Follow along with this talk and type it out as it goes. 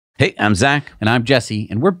Hey, I'm Zach. And I'm Jesse,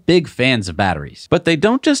 and we're big fans of batteries. But they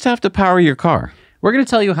don't just have to power your car. We're going to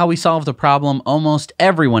tell you how we solved a problem almost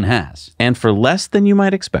everyone has. And for less than you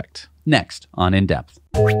might expect. Next on In Depth.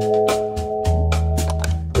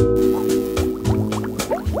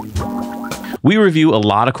 We review a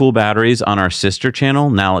lot of cool batteries on our sister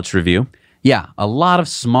channel, Now Let's Review. Yeah, a lot of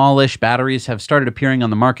smallish batteries have started appearing on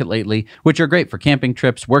the market lately, which are great for camping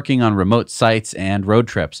trips, working on remote sites, and road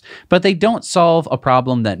trips. But they don't solve a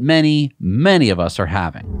problem that many of us are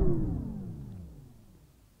having.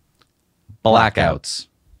 Blackouts.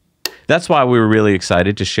 That's why we were really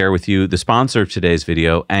excited to share with you the sponsor of today's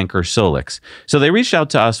video, Anker SOLIX. So they reached out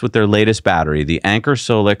to us with their latest battery, the Anker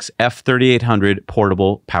SOLIX F3800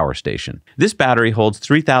 portable power station. This battery holds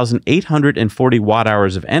 3,840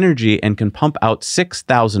 watt-hours of energy and can pump out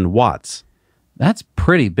 6,000 watts. That's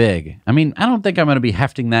pretty big. I mean, I don't think I'm going to be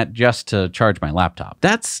hefting that just to charge my laptop.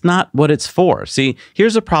 That's not what it's for. See,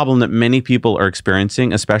 here's a problem that many people are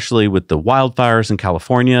experiencing, especially with the wildfires in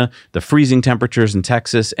California, the freezing temperatures in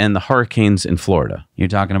Texas, and the hurricanes in Florida. You're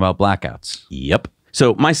talking about blackouts. Yep.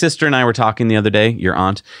 So my sister and I were talking the other day, your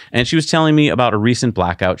aunt, and she was telling me about a recent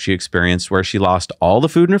blackout she experienced where she lost all the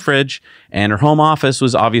food in her fridge and her home office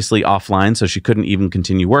was obviously offline, so she couldn't even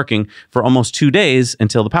continue working for almost 2 days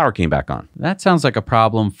until the power came back on. That sounds like a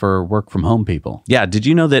problem for work from home people. Yeah, did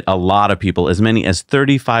you know that a lot of people, as many as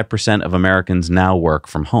 35% of Americans now work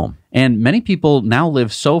from home? And many people now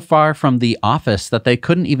live so far from the office that they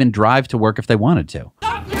couldn't even drive to work if they wanted to.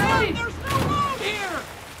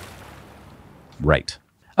 Right.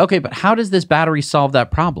 Okay, but how does this battery solve that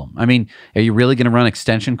problem? I mean, are you really going to run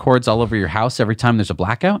extension cords all over your house every time there's a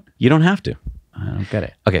blackout? You don't have to. I don't get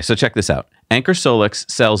it. Okay, so check this out. Anker SOLIX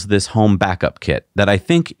sells this home backup kit that I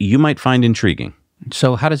think you might find intriguing.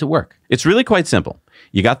 So how does it work? It's really quite simple.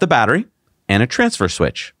 You got the battery and a transfer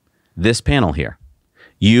switch. This panel here.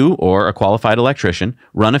 You or a qualified electrician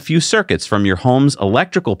run a few circuits from your home's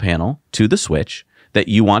electrical panel to the switch that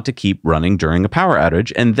you want to keep running during a power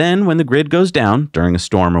outage. And then when the grid goes down during a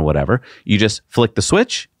storm or whatever, you just flick the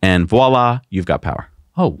switch and voila, you've got power.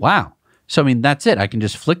 Oh, wow. So, I mean, that's it. I can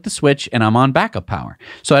just flick the switch and I'm on backup power.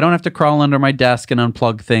 So I don't have to crawl under my desk and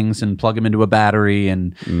unplug things and plug them into a battery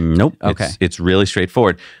and... Nope. Okay. It's really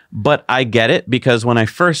straightforward. But I get it because when I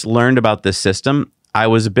first learned about this system, I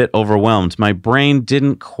was a bit overwhelmed. My brain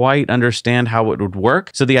didn't quite understand how it would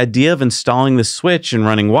work. So the idea of installing the switch and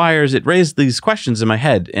running wires, it raised these questions in my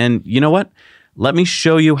head. And you know what? Let me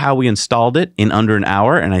show you how we installed it in under an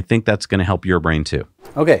hour, and I think that's going to help your brain too.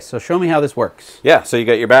 Okay, so show me how this works. Yeah, so you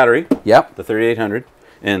got your battery. Yep. The 3800.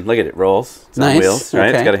 And look at it, rolls. It's nice. on wheels, right?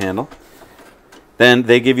 Okay. It's got a handle. Then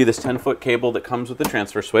they give you this 10-foot cable that comes with the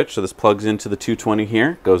transfer switch. So this plugs into the 220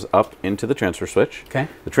 here, goes up into the transfer switch. Okay.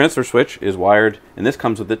 The transfer switch is wired, and this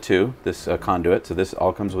comes with it too, this conduit. So this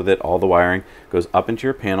all comes with it, all the wiring goes up into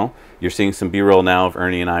your panel. You're seeing some B-roll now of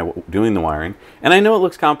Ernie and I doing the wiring. And I know it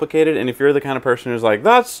looks complicated, and if you're the kind of person who's like,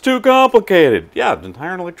 that's too complicated. Yeah, then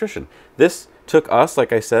hire an electrician. This took us,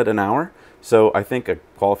 like I said, an hour. So I think a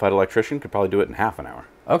qualified electrician could probably do it in half an hour.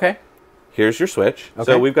 Okay. Here's your switch. Okay.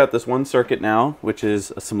 So we've got this one circuit now, which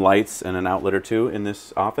is some lights and an outlet or two in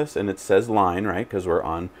this office, and it says line, right, because we're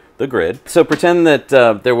on the grid. So pretend that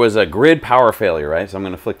there was a grid power failure, right? So I'm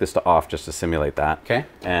going to flick this to off just to simulate that. Okay.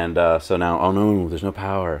 And so now, oh no, there's no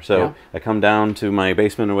power. So Yeah. I come down to my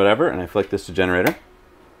basement or whatever, and I flick this to generator.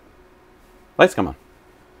 Lights come on.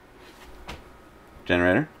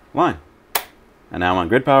 Generator, line. And now I'm on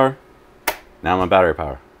grid power. Now I'm on battery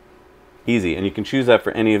power. Easy, and you can choose that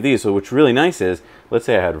for any of these. So what's really nice is, let's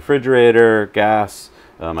say I had refrigerator, gas,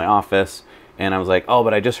 my office, and I was like, oh,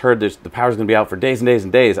 but I just heard the power's gonna be out for days and days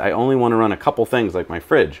and days. I only wanna run a couple things like my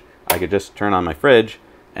fridge. I could just turn on my fridge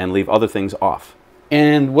and leave other things off.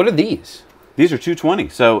 And what are these? These are 220.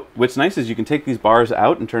 So what's nice is you can take these bars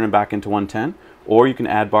out and turn them back into 110, or you can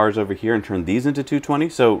add bars over here and turn these into 220.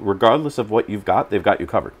 So regardless of what you've got, they've got you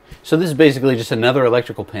covered. So this is basically just another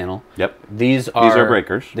electrical panel. Yep. These are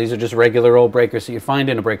breakers. These are just regular old breakers that you find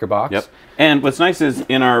in a breaker box. Yep. And what's nice is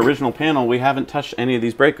in our original panel, we haven't touched any of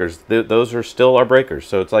these breakers. Those are still our breakers.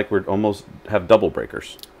 So it's like we're almost have double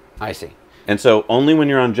breakers. I see. And so only when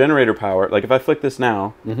you're on generator power, like if I flick this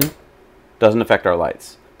now, doesn't affect our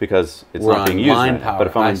lights because it's We're not being on used line right now. power. But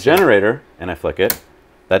if I'm I on see. generator and I flick it,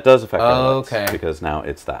 that does affect our lights. Okay. Because now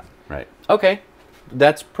it's that, right? Okay.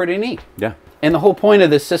 That's pretty neat. Yeah. And the whole point of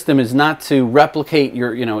this system is not to replicate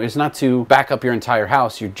your, is not to back up your entire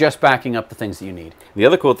house. You're just backing up the things that you need. The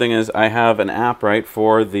other cool thing is I have an app, right,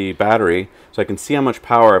 for the battery, so I can see how much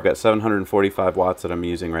power. I've got 745 watts that I'm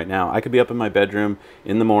using right now. I could be up in my bedroom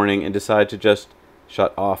in the morning and decide to just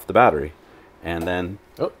shut off the battery. And then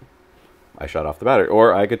I shut off the battery.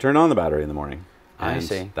 Or I could turn on the battery in the morning. I And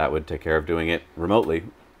see. that would take care of doing it remotely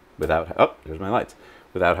without, oh, there's my lights,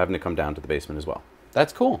 without having to come down to the basement as well.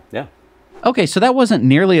 That's cool. Yeah. Okay, so that wasn't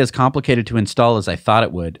nearly as complicated to install as I thought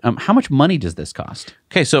it would. How much money does this cost?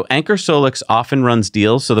 Okay, so Anker SOLIX often runs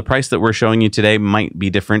deals, so the price that we're showing you today might be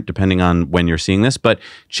different depending on when you're seeing this, but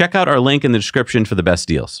check out our link in the description for the best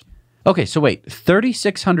deals. Okay, so wait,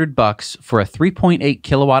 $3,600 for a 3.8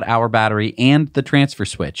 kilowatt hour battery and the transfer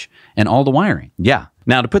switch and all the wiring. Yeah.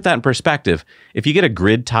 Now, to put that in perspective, if you get a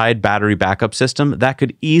grid-tied battery backup system, that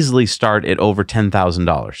could easily start at over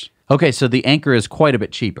 $10,000. Okay, so the Anker is quite a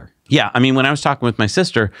bit cheaper. Yeah, I mean, when I was talking with my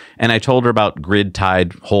sister and I told her about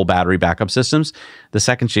grid-tied whole battery backup systems, the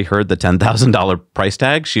second she heard the $10,000 price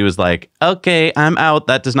tag, she was like, okay, I'm out.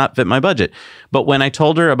 That does not fit my budget. But when I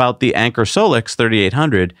told her about the Anker SOLIX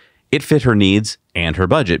 3800, it fit her needs and her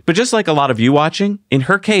budget. But just like a lot of you watching, in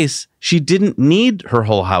her case, she didn't need her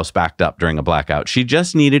whole house backed up during a blackout. She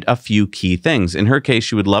just needed a few key things. In her case,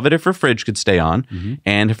 she would love it if her fridge could stay on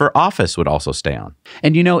and if her office would also stay on.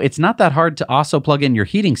 And you know, it's not that hard to also plug in your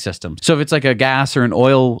heating system. So if it's like a gas or an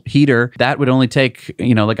oil heater, that would only take,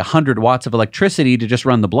 you know, like 100 watts of electricity to just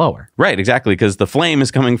run the blower. Right, exactly, because the flame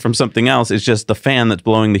is coming from something else. It's just the fan that's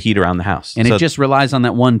blowing the heat around the house. And it just relies on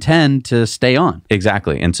that 110 to stay on.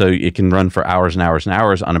 Exactly. And so it can run for hours and hours and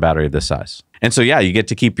hours on a battery of this size. And so, yeah, you get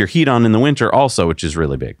to keep your heat on in the winter also, which is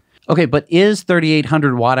really big. Okay, but is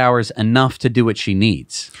 3,800 watt hours enough to do what she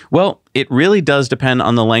needs? Well, it really does depend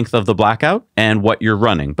on the length of the blackout and what you're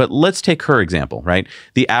running. But let's take her example, right?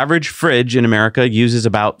 The average fridge in America uses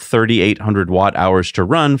about 3,800 watt hours to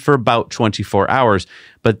run for about 24 hours.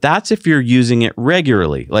 But that's if you're using it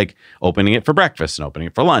regularly, like opening it for breakfast and opening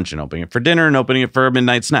it for lunch and opening it for dinner and opening it for a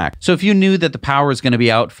midnight snack. So if you knew that the power is going to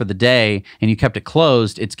be out for the day and you kept it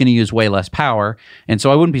closed, it's going to use way less power. And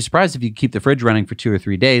so I wouldn't be surprised if you keep the fridge running for 2 or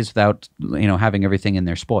 3 days without, you know, having everything in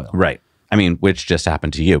there spoil. Right. I mean, which just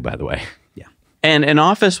happened to you, by the way. Yeah. And an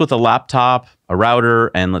office with a laptop, a router,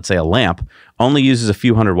 and let's say a lamp only uses a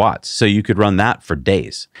few hundred watts. So you could run that for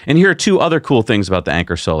days. And here are two other cool things about the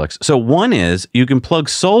Anker SOLIX. So one is you can plug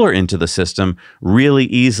solar into the system really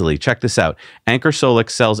easily. Check this out. Anker SOLIX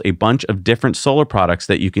sells a bunch of different solar products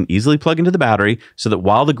that you can easily plug into the battery so that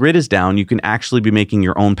while the grid is down, you can actually be making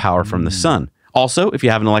your own power from the sun. Also, if you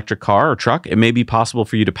have an electric car or truck, it may be possible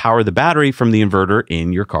for you to power the battery from the inverter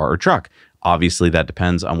in your car or truck. Obviously, that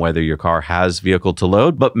depends on whether your car has vehicle to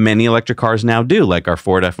load, but many electric cars now do, like our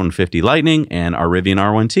Ford F-150 Lightning and our Rivian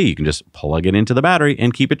R1T. You can just plug it into the battery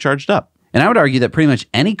and keep it charged up. And I would argue that pretty much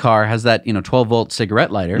any car has that, 12-volt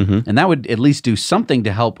cigarette lighter, and that would at least do something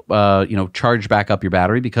to help, charge back up your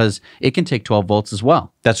battery because it can take 12 volts as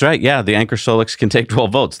well. That's right. Yeah, the Anker SOLIX can take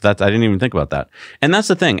 12 volts. I didn't even think about that. And that's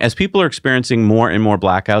the thing. As people are experiencing more and more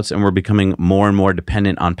blackouts and we're becoming more and more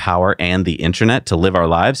dependent on power and the internet to live our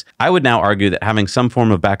lives, I would now argue that having some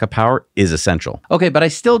form of backup power is essential. Okay, but I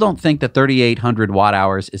still don't think that 3,800 watt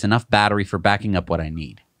hours is enough battery for backing up what I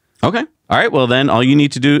need. Okay. All right. Well, then all you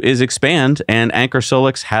need to do is expand, and Anker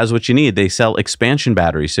SOLIX has what you need. They sell expansion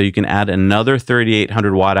batteries, so you can add another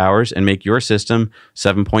 3,800 watt hours and make your system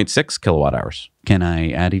 7.6 kilowatt hours. Can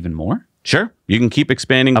I add even more? Sure. You can keep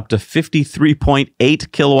expanding up to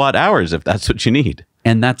 53.8 kilowatt hours if that's what you need.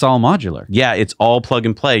 And that's all modular. Yeah, it's all plug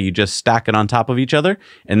and play. You just stack it on top of each other,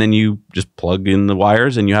 and then you just plug in the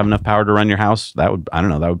wires, and you have enough power to run your house. That would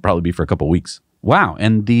probably be for a couple weeks. Wow.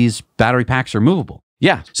 And these battery packs are movable.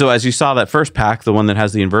 Yeah. So as you saw that first pack, the one that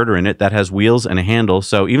has the inverter in it, that has wheels and a handle.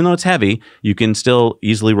 So even though it's heavy, you can still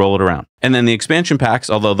easily roll it around. And then the expansion packs,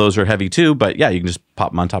 although those are heavy too, but yeah, you can just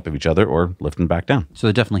pop them on top of each other or lift them back down. So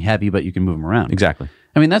they're definitely heavy, but you can move them around. Exactly.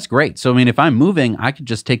 I mean, that's great. So, I mean, if I'm moving, I could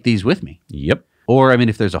just take these with me. Yep. Or, I mean,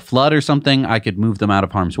 if there's a flood or something, I could move them out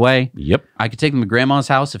of harm's way. Yep. I could take them to grandma's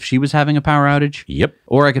house if she was having a power outage. Yep.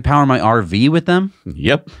 Or I could power my RV with them.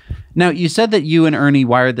 Yep. Now, you said that you and Ernie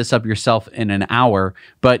wired this up yourself in an hour,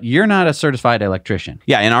 but you're not a certified electrician.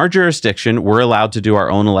 Yeah, in our jurisdiction, we're allowed to do our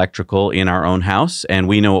own electrical in our own house, and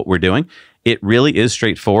we know what we're doing. It really is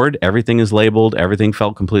straightforward. Everything is labeled. Everything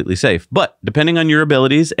felt completely safe. But depending on your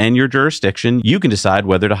abilities and your jurisdiction, you can decide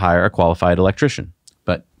whether to hire a qualified electrician.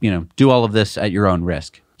 But, do all of this at your own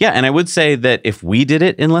risk. Yeah, and I would say that if we did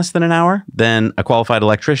it in less than an hour, then a qualified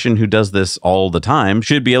electrician who does this all the time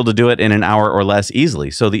should be able to do it in an hour or less easily.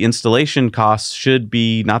 So the installation costs should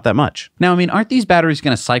be not that much. Now, I mean, aren't these batteries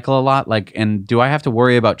going to cycle a lot? And do I have to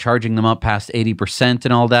worry about charging them up past 80%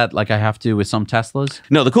 and all that like I have to with some Teslas?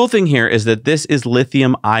 No, the cool thing here is that this is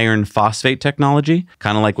lithium iron phosphate technology,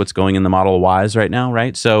 kind of like what's going in the Model Ys right now,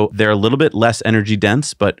 right? So they're a little bit less energy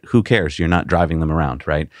dense, but who cares? You're not driving them around,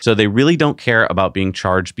 right? So they really don't care about being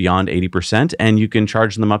charged charged beyond 80%, and you can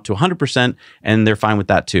charge them up to 100%, and they're fine with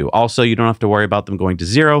that too. Also, you don't have to worry about them going to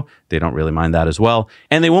zero. They don't really mind that as well.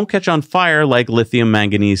 And they won't catch on fire like lithium,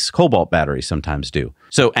 manganese, cobalt batteries sometimes do.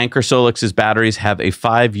 So Anker SOLIX's batteries have a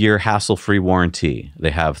 5-year hassle-free warranty.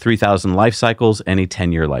 They have 3,000 life cycles and a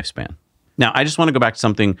 10-year lifespan. Now, I just want to go back to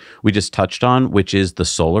something we just touched on, which is the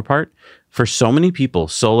solar part. For so many people,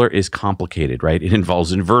 solar is complicated, right? It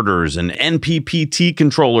involves inverters and NPPT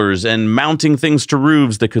controllers and mounting things to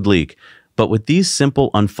roofs that could leak. But with these simple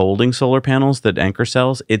unfolding solar panels that Anker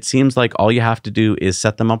sells, it seems like all you have to do is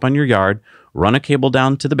set them up on your yard, run a cable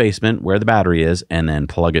down to the basement where the battery is, and then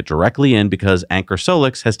plug it directly in because Anker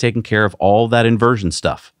SOLIX has taken care of all that inversion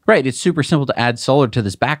stuff. Right. It's super simple to add solar to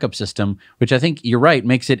this backup system, which I think you're right,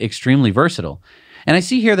 makes it extremely versatile. And I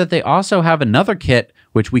see here that they also have another kit,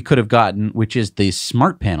 which we could have gotten, which is the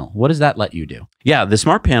Smart Panel. What does that let you do? Yeah, the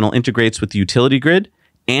Smart Panel integrates with the utility grid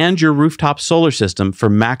and your rooftop solar system for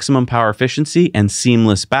maximum power efficiency and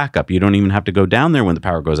seamless backup. You don't even have to go down there when the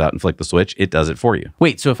power goes out and flick the switch. It does it for you.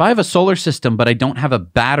 Wait, so if I have a solar system, but I don't have a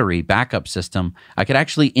battery backup system, I could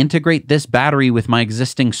actually integrate this battery with my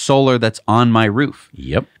existing solar that's on my roof.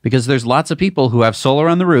 Yep. Because there's lots of people who have solar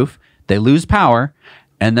on the roof, they lose power,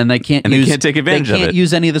 and then they can't take advantage of it. They can't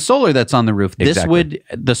use any of the solar that's on the roof. Exactly.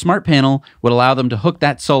 The Smart Panel would allow them to hook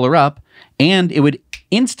that solar up, and it would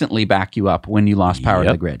instantly back you up when you lost power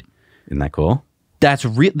to the grid. Isn't that cool? That's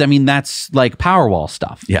that's like Powerwall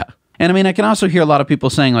stuff. Yeah. And I mean, I can also hear a lot of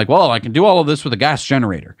people saying like, well, I can do all of this with a gas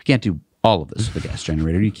generator. You can't do all of this with a gas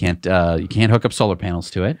generator. You can't hook up solar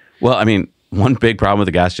panels to it. Well, I mean, one big problem with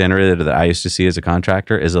a gas generator that I used to see as a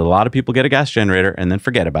contractor is a lot of people get a gas generator and then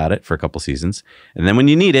forget about it for a couple seasons. And then when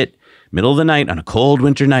you need it, middle of the night on a cold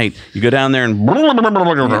winter night, you go down there and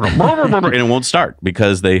it won't start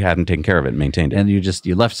because they hadn't taken care of it and maintained it. And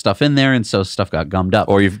you left stuff in there, and so stuff got gummed up.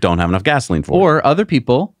 Or you don't have enough gasoline for it. Or other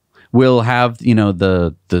people will have,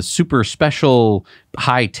 the super special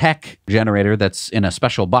high-tech generator that's in a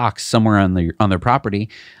special box somewhere on their property,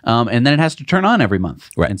 and then it has to turn on every month.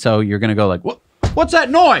 Right. And so you're going to go like, what? What's that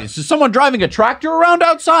noise? Is someone driving a tractor around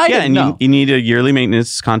outside? Yeah, and you need a yearly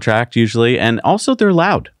maintenance contract usually, and also they're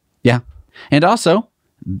loud. Yeah. And also,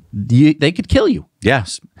 they could kill you.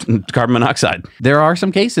 Yes, carbon monoxide. There are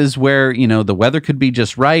some cases where, the weather could be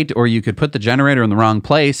just right, or you could put the generator in the wrong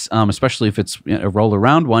place, especially if it's a roll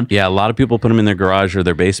around one. Yeah, a lot of people put them in their garage or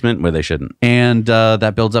their basement where they shouldn't. And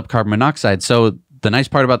that builds up carbon monoxide. So the nice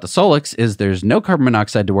part about the SOLIX is there's no carbon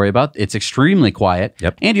monoxide to worry about. It's extremely quiet.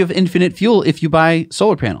 Yep. And you have infinite fuel if you buy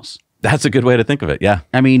solar panels. That's a good way to think of it, yeah.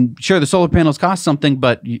 I mean, sure, the solar panels cost something,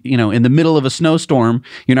 but, in the middle of a snowstorm,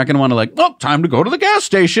 you're not going to want to time to go to the gas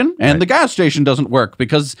station. And the gas station doesn't work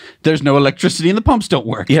because there's no electricity and the pumps don't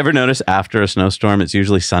work. You ever notice after a snowstorm, it's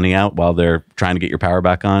usually sunny out while they're trying to get your power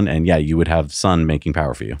back on? And yeah, you would have sun making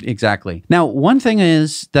power for you. Exactly. Now, one thing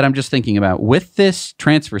is that I'm just thinking about with this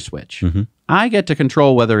transfer switch, I get to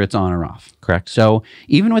control whether it's on or off. Correct. So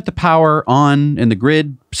even with the power on and the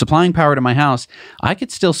grid supplying power to my house, I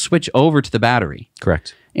could still switch over to the battery.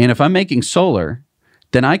 Correct. And if I'm making solar,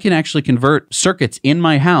 then I can actually convert circuits in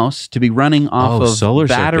my house to be running off of solar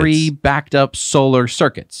battery backed up solar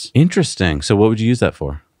circuits. Interesting. So what would you use that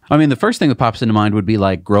for? I mean, the first thing that pops into mind would be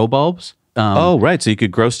like grow bulbs. Right. So you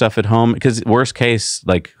could grow stuff at home because worst case,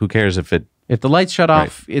 who cares if the lights shut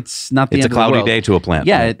off, it's not the end of the world. It's a cloudy day to a plant.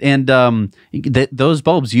 Yeah, right? and those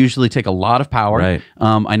bulbs usually take a lot of power. Right.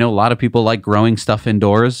 I know a lot of people like growing stuff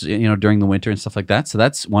indoors, during the winter and stuff like that. So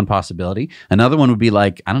that's one possibility. Another one would be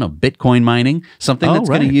Bitcoin mining, something that's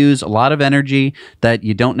going to use a lot of energy that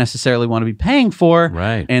you don't necessarily want to be paying for.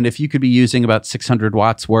 Right. And if you could be using about 600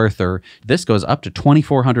 watts worth, or this goes up to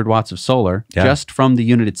 2,400 watts of solar just from the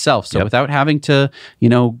unit itself. So without having to,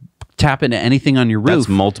 tap into anything on your roof. That's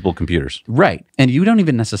multiple computers. Right. And you don't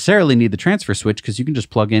even necessarily need the transfer switch because you can just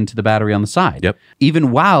plug into the battery on the side. Yep. Even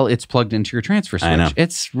while it's plugged into your transfer switch. I know.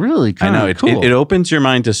 It's really kind of cool. It opens your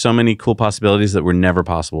mind to so many cool possibilities that were never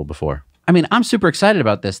possible before. I mean, I'm super excited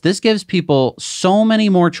about this. This gives people so many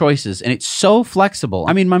more choices, and it's so flexible.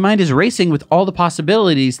 I mean, my mind is racing with all the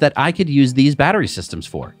possibilities that I could use these battery systems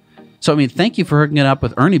for. So, I mean, thank you for hooking it up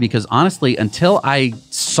with Ernie, because honestly, until I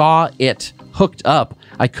saw it hooked up,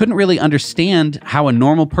 I couldn't really understand how a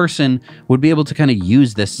normal person would be able to kind of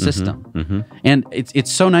use this system. And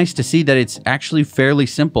it's so nice to see that it's actually fairly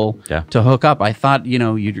simple to hook up. I thought,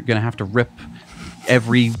 you're going to have to rip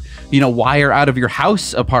every wire out of your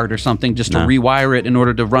house apart or something just to rewire it in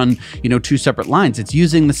order to run, two separate lines. It's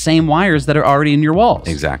using the same wires that are already in your walls.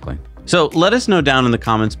 Exactly. So let us know down in the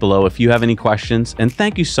comments below if you have any questions. And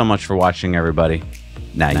thank you so much for watching, everybody.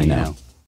 Now you know.